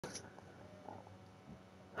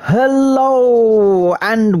Hello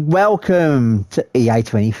and welcome to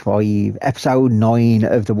EA25, episode 9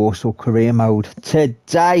 of the Walsall Career Mode.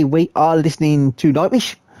 Today we are listening to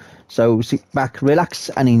Nightwish, so sit back, relax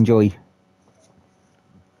and enjoy.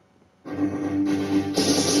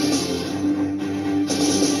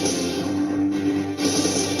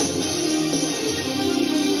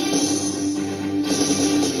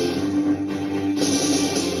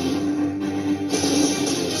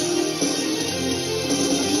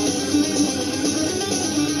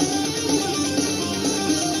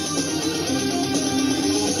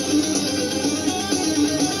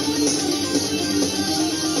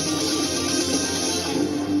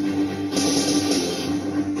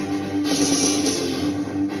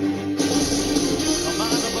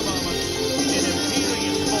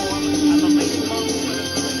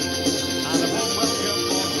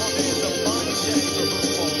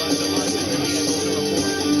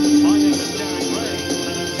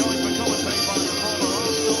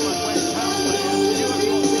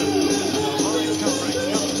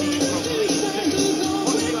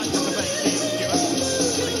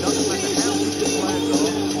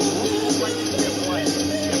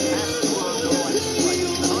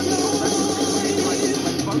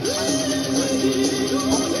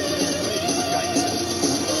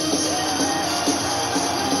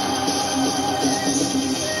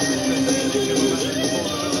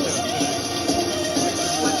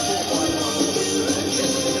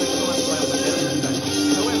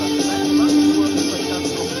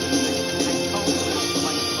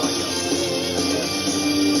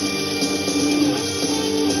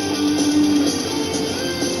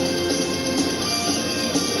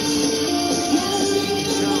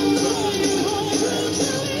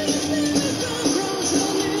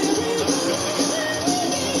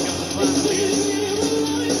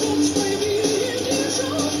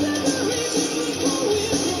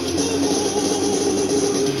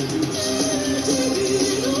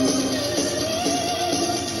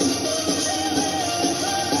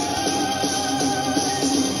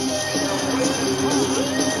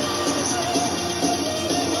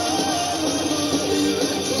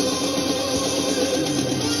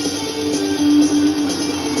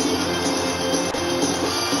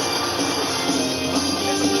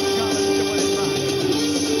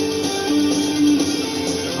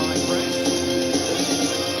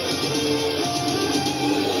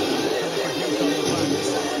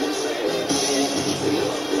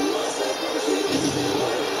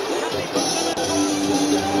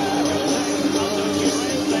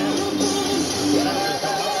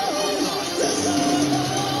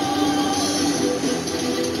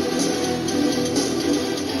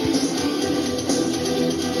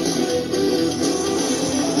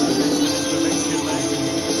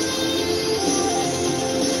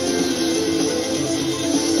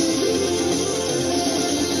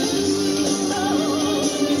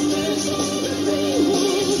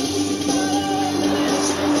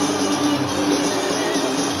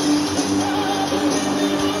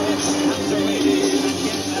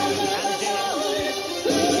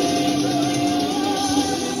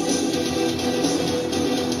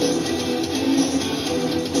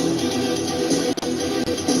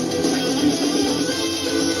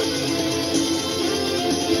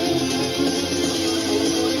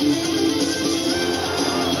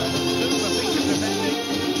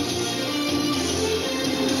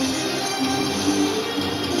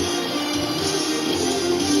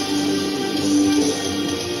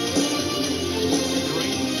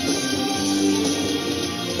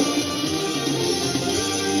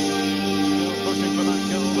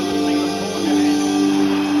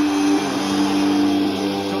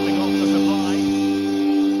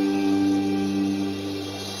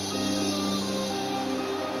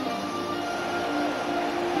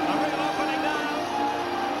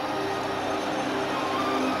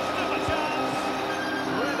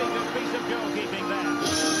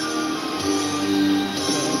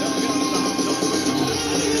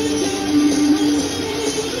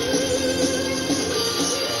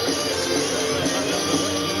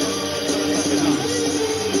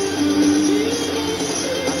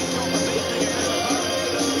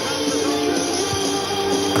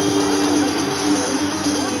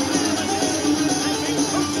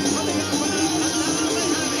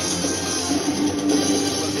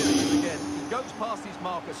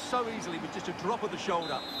 So easily with just a drop of the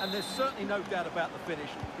shoulder, and there's certainly no doubt about the finish.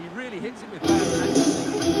 He really hits it with power and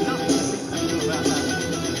accuracy. Nothing to do about that.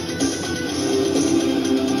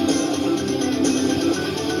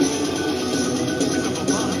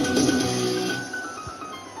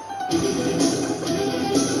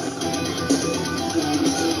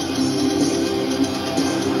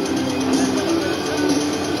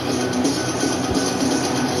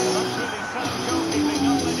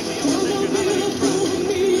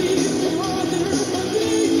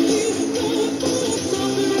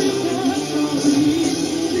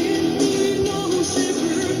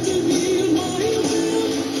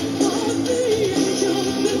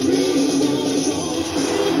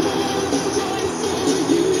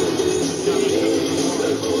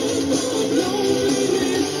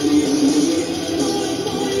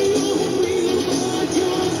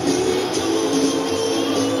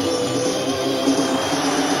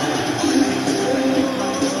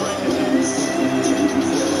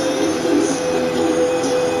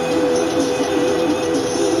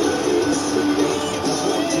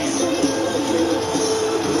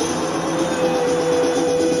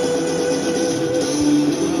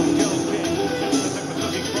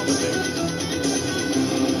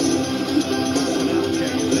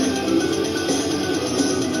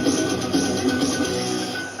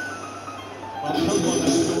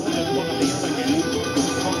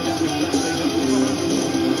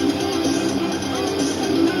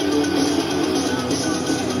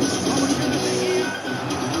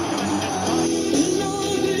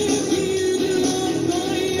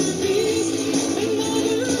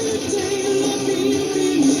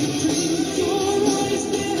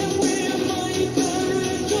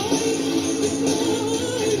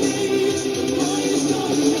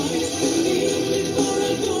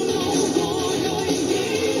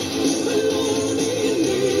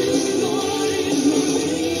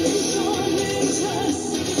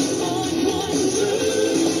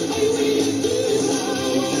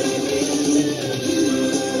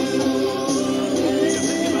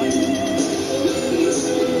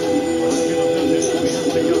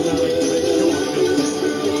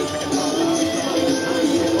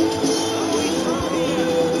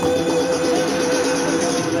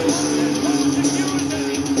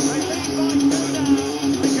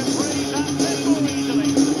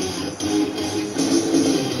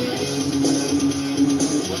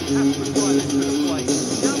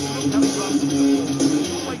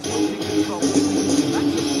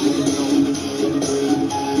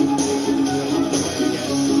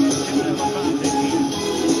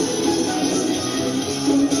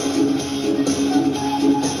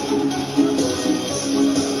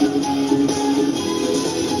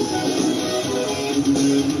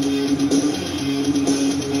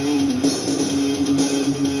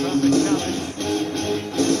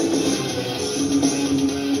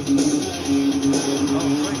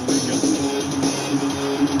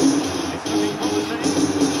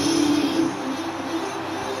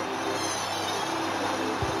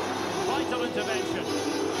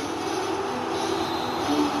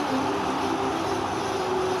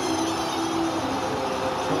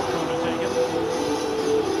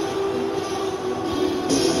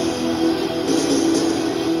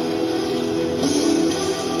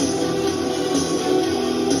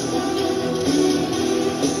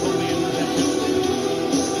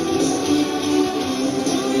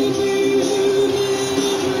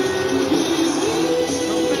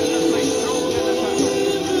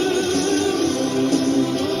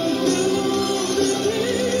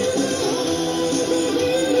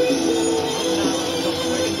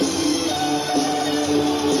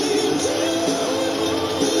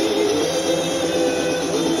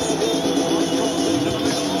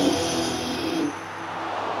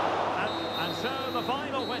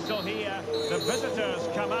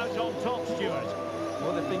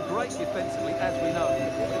 been great defensively, as we know.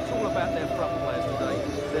 It's all about their front players today.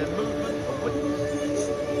 Their movement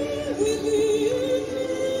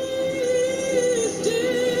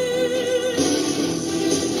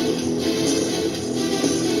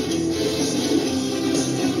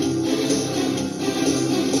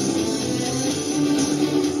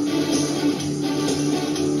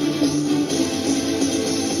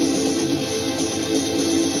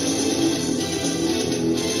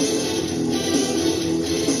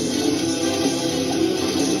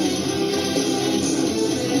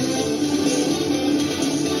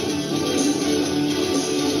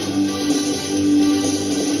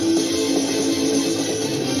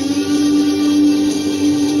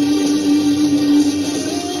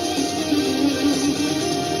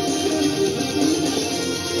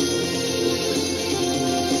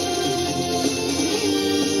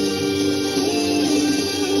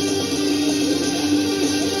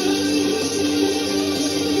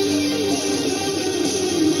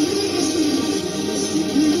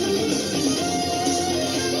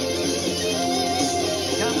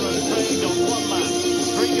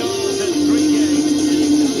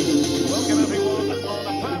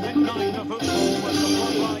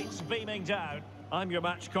and down. I'm your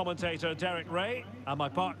match commentator, Derek Ray, and my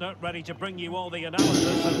partner, ready to bring you all the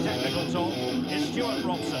analysis and technical talk, is Stuart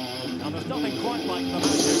Robson. And there's nothing quite like the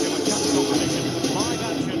magic of a cup competition. Live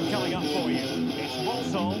action coming up for you. It's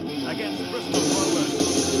Walsall against Bristol Rovers.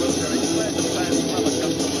 well, Derek, players and fans love a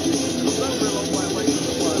cup competition. Although we're a long way away from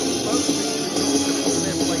the final, both teams will be confident in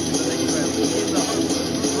their place in the next round in the hope of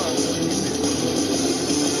a good run in this tournament.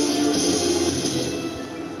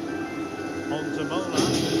 On to Mola.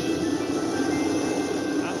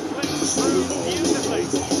 Beautifully.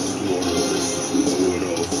 Focusing on this fellow.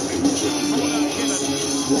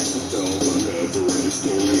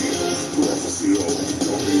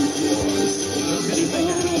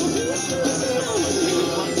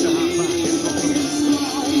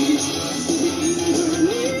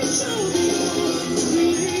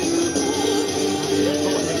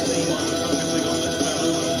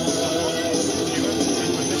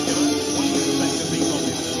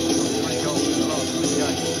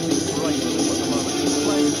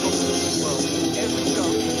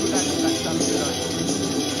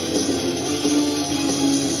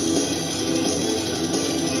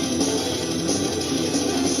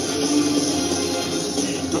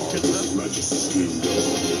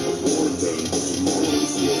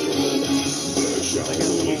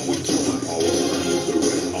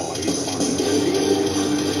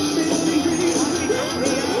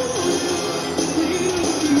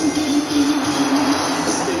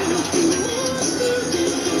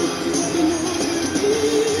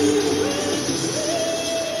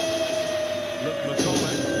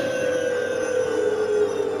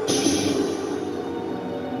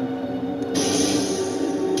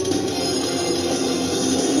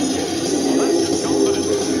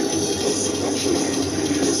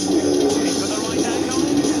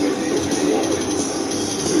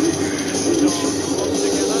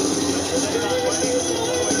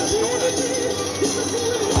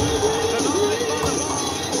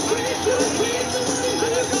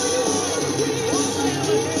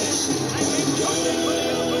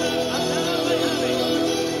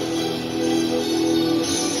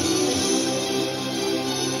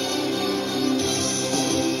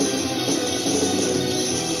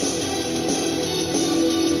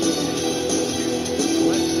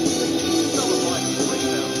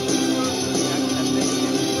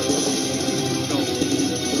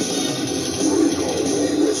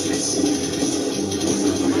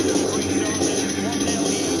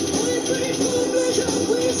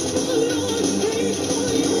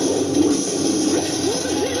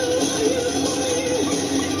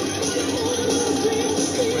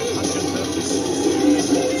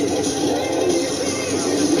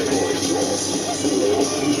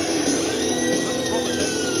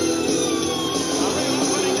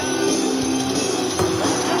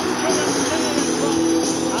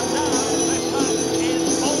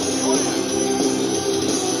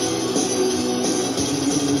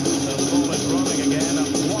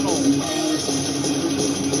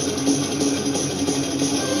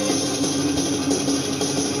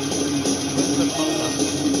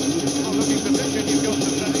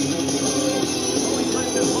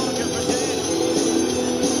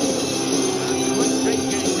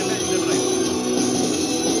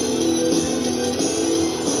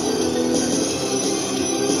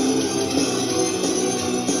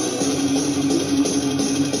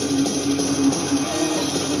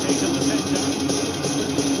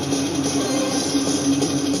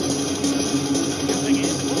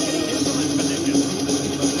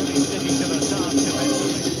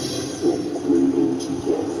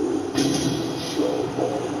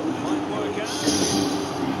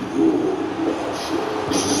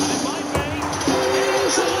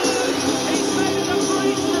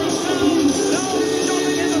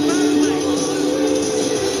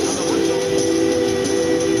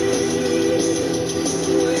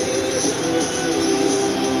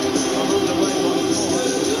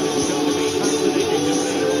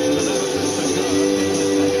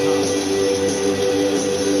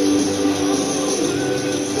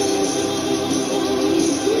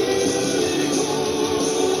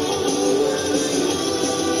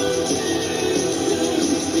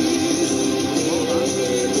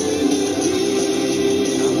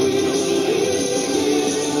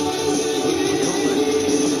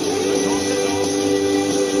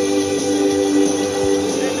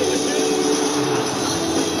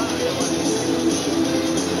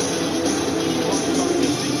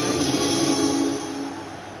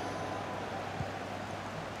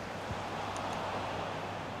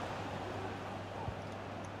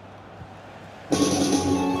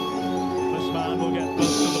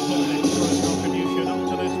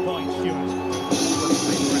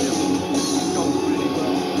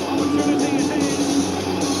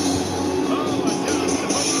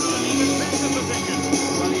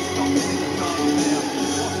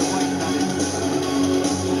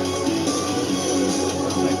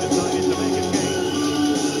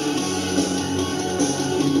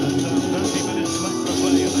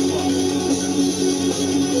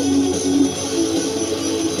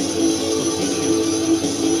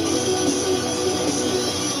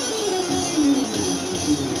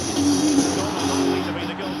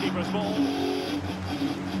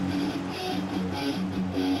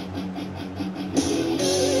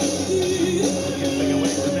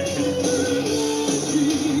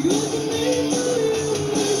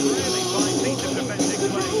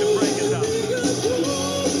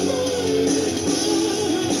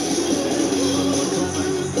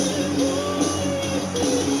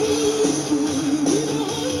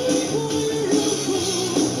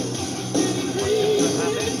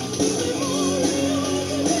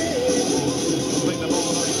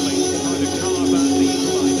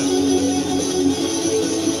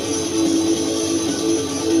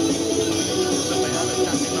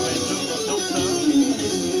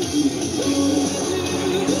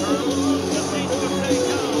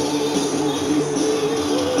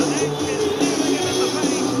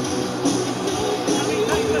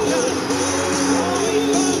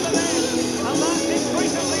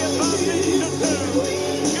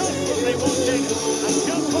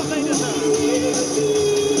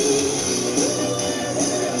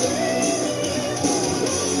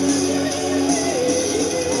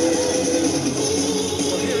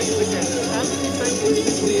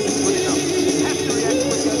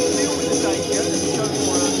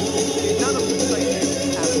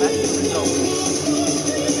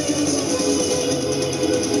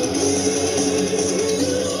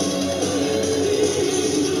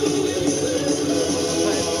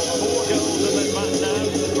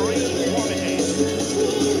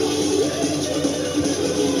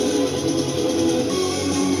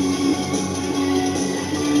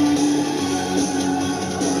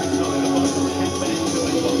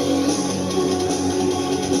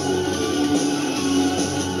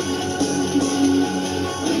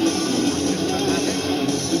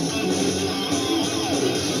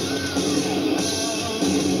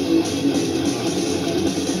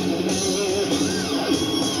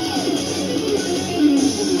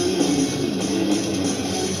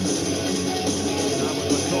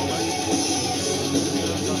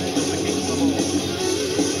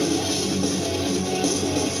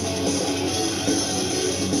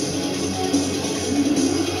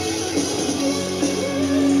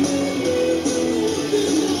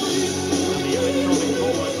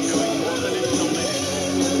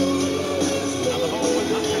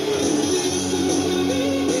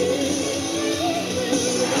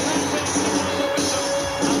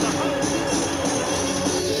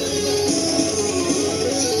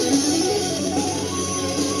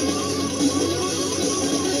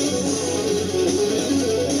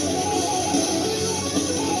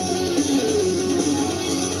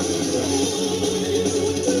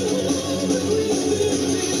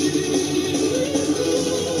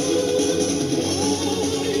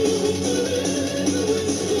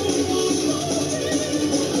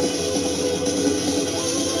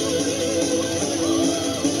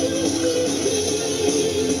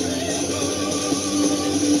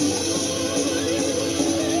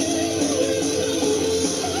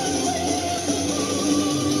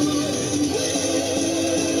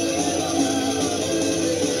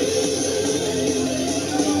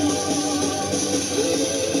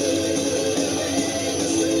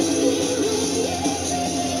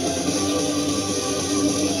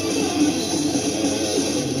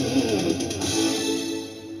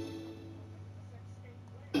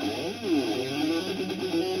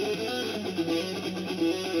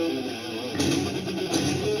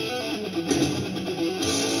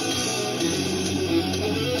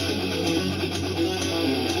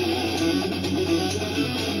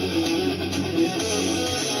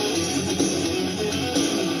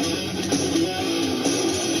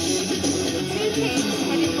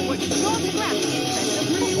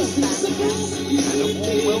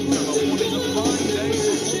 warm welcome on one of the fine days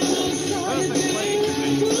of football. Perfect playing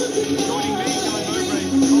conditions. Joining me, Guy Mowbray,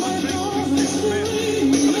 commentary will be Stu Smith.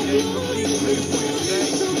 We've got a game from League 2 for you today.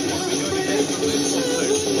 What are we going to get from this one,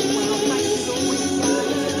 Sue? Well, thanks as always,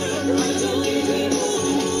 guys.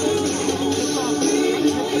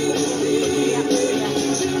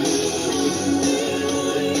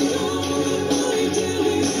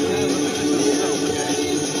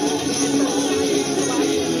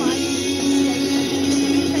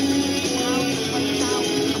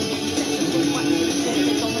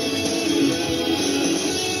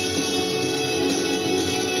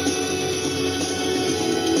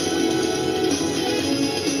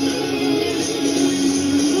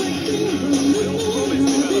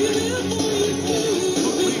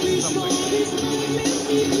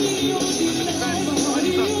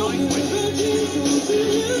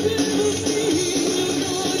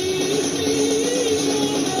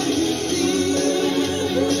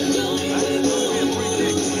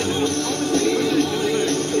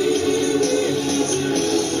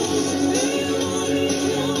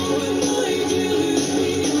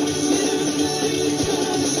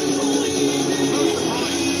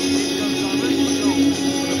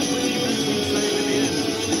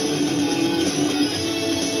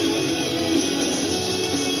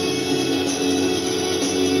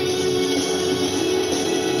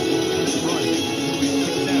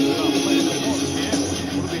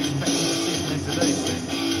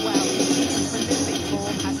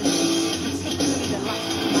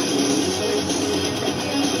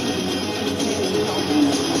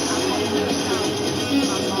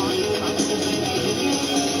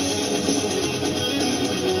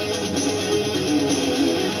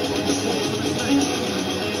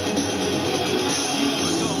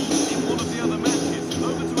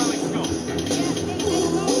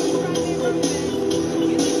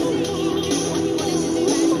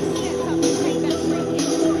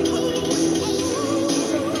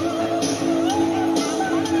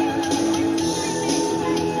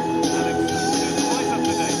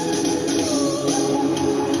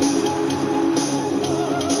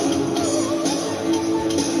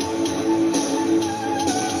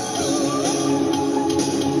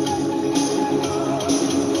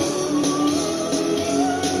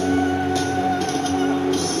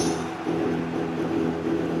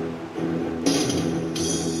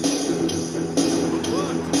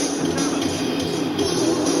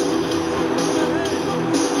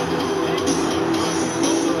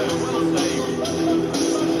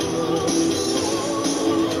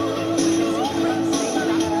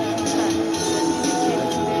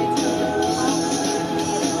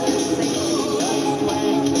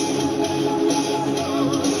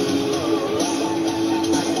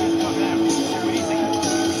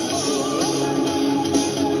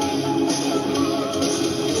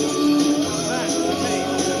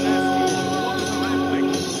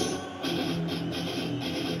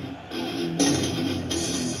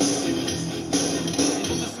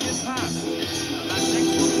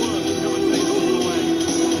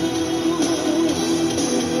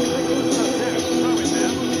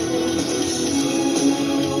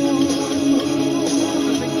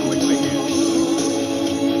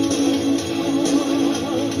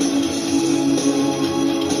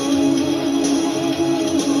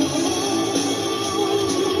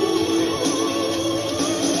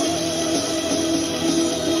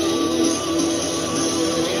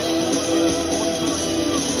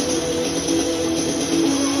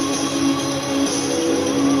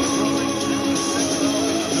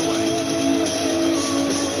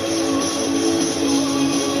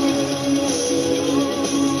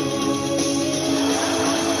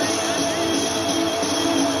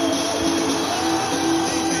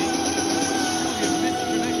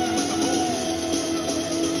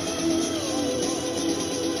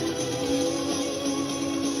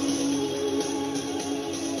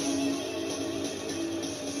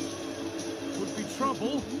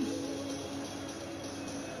 trouble.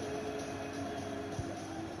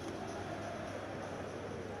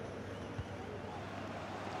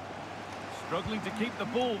 Struggling to keep the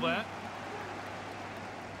ball there.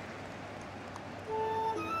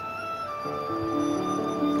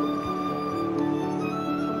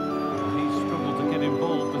 He's struggled to get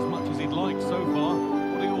involved as much as he'd like so far.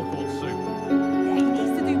 What are your thoughts, Sue? Yeah, he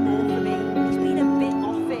needs to do more for me. He's been a bit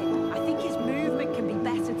off it. I think his movement can be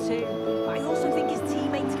better too. But I also think his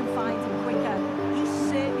teammates can find him quicker. He's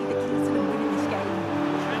certainly the key to them winning this game.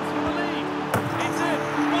 Chance for the lead. It's in.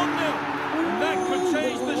 1-0. And that could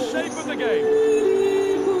change the shape of the game.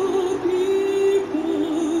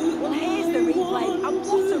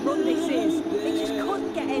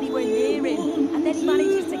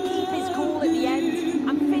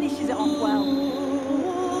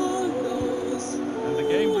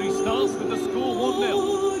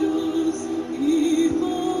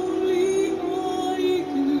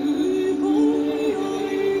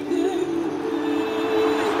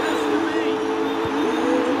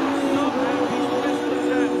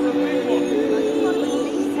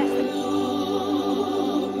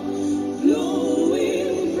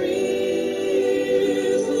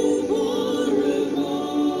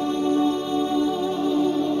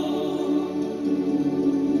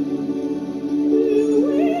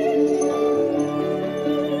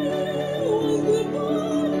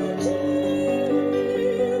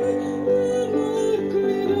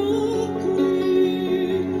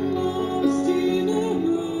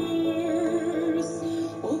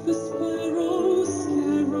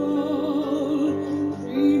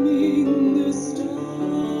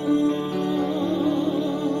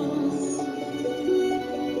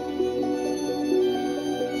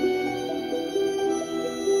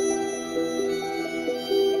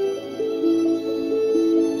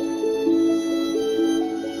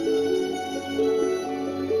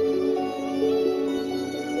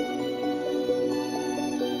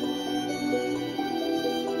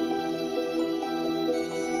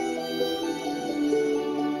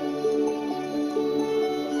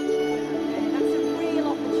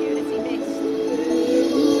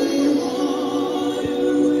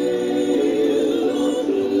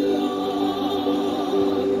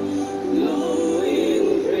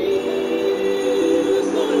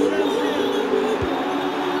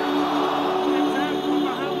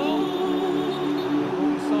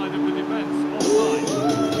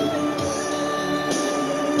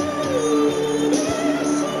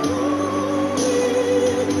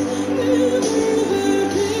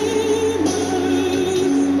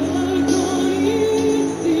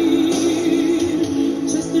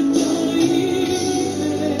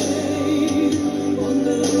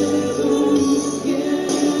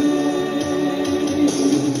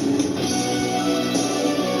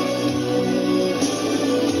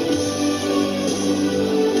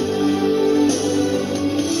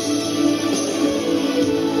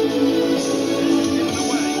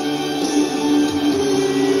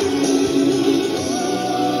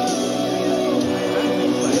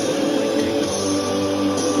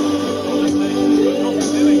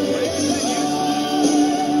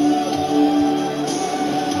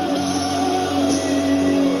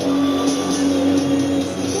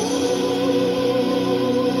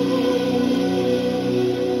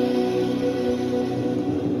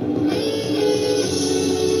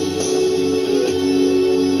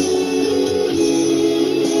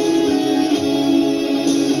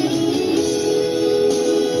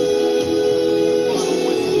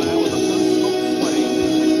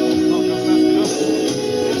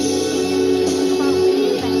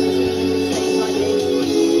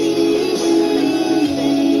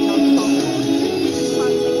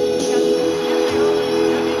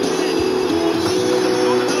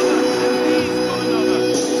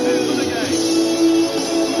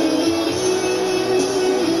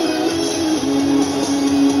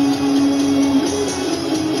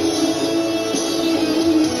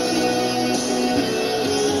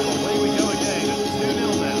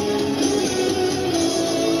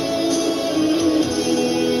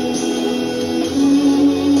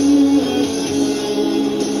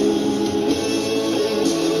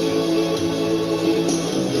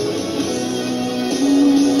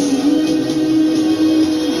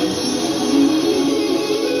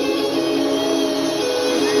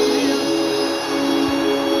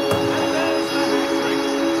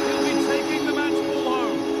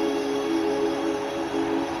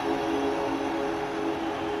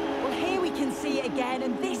 again,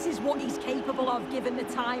 and this is what he's capable of given the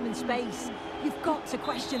time and space. You've got to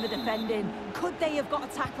question the defending. Could they have got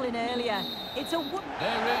a tackle in earlier? It's a... There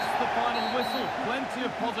is the final whistle. Plenty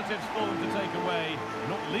of positives for them to take away,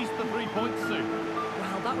 not least the 3 points soon.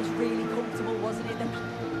 Wow, that was really comfortable, wasn't it?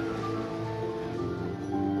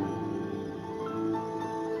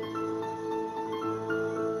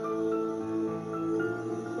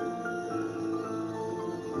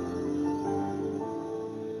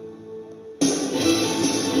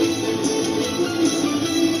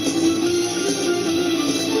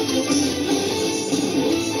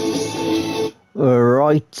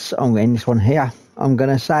 Right, I'm going to end this one here. I'm going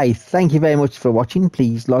to say thank you very much for watching.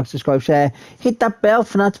 Please like, subscribe, share, hit that bell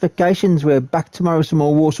for notifications. We're back tomorrow with some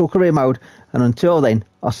more Warsaw Career Mode. And until then,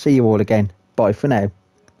 I'll see you all again. Bye for now.